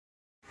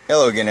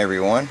Hello again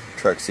everyone,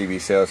 Truck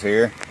CB Sales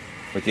here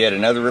with yet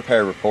another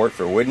repair report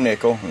for wood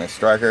nickel and a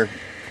Stryker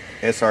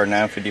SR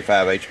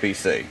 955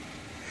 HPC.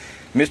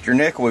 Mr.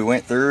 Nickel, we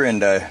went through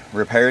and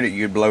repaired it.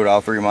 You'd blowed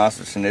all 3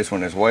 MOSFETs in this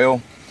one as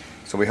well.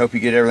 So we hope you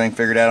get everything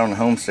figured out on the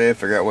homestead,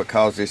 figure out what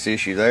caused this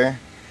issue there.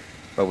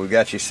 But we've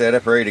got you set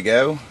up, ready to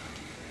go.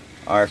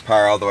 RF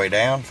power all the way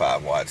down,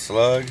 5-watt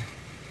slug.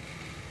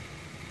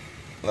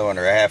 A little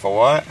under a half a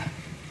watt.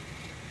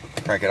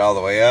 Crank it all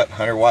the way up,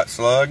 100-watt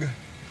slug.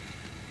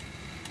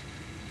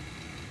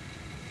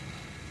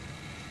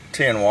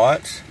 10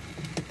 watts.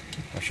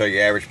 I'll show you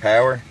average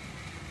power.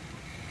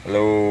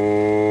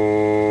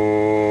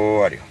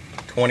 Hello, audio.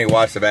 20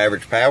 watts of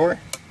average power.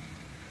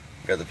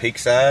 Go to the peak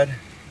side.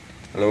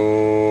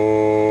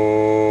 Hello.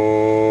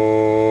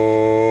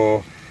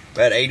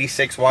 About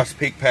 86 watts of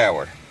peak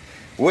power.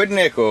 Wood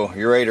nickel,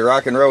 you're ready to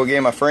rock and roll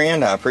again, my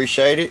friend. I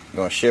appreciate it. I'm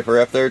going to ship her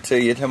up there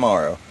to you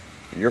tomorrow.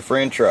 Your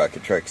friend Truck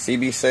at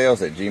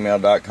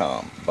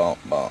truckcbsales@gmail.com. Bump,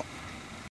 bump.